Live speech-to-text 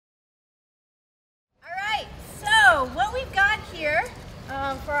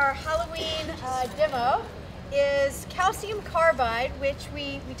for our Halloween demo is calcium carbide, which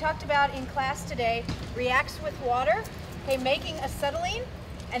we talked about in class today, reacts with water, okay, making acetylene,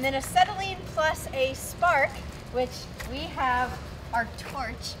 and then acetylene plus a spark, which we have our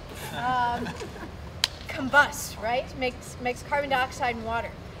torch, combust, right? Makes carbon dioxide and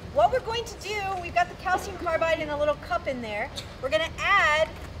water. What we're going to do, we've got the calcium carbide in a little cup in there. We're going to add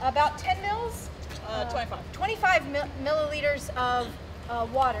about 10 mils? 25 milliliters of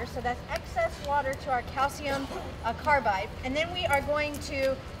water, so that's excess water to our calcium carbide. And then we are going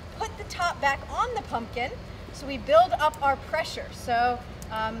to put the top back on the pumpkin, so we build up our pressure. So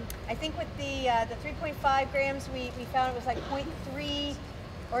I think with the 3.5 grams, we found it was like 0.3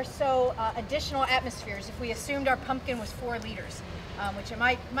 or so additional atmospheres if we assumed our pumpkin was 4 liters, which it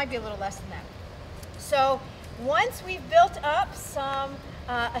might be a little less than that. So once we've built up some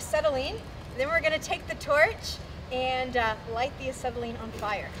acetylene, then we're going to take the torch and light the acetylene on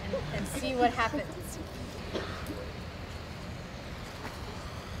fire and see what happens. So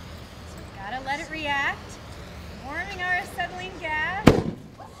we've got to let it react, warming our acetylene gas.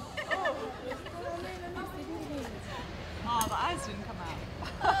 Oh, the eyes didn't come out.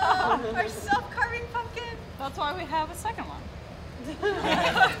 Oh, our self-carving pumpkin. That's why we have a second one. Here,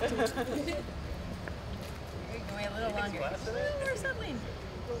 go a little longer. More acetylene.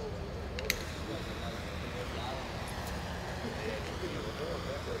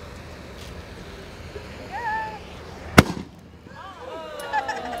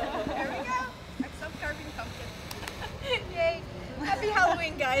 Yay! Happy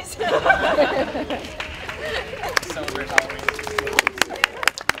Halloween, guys! Celebrate Halloween.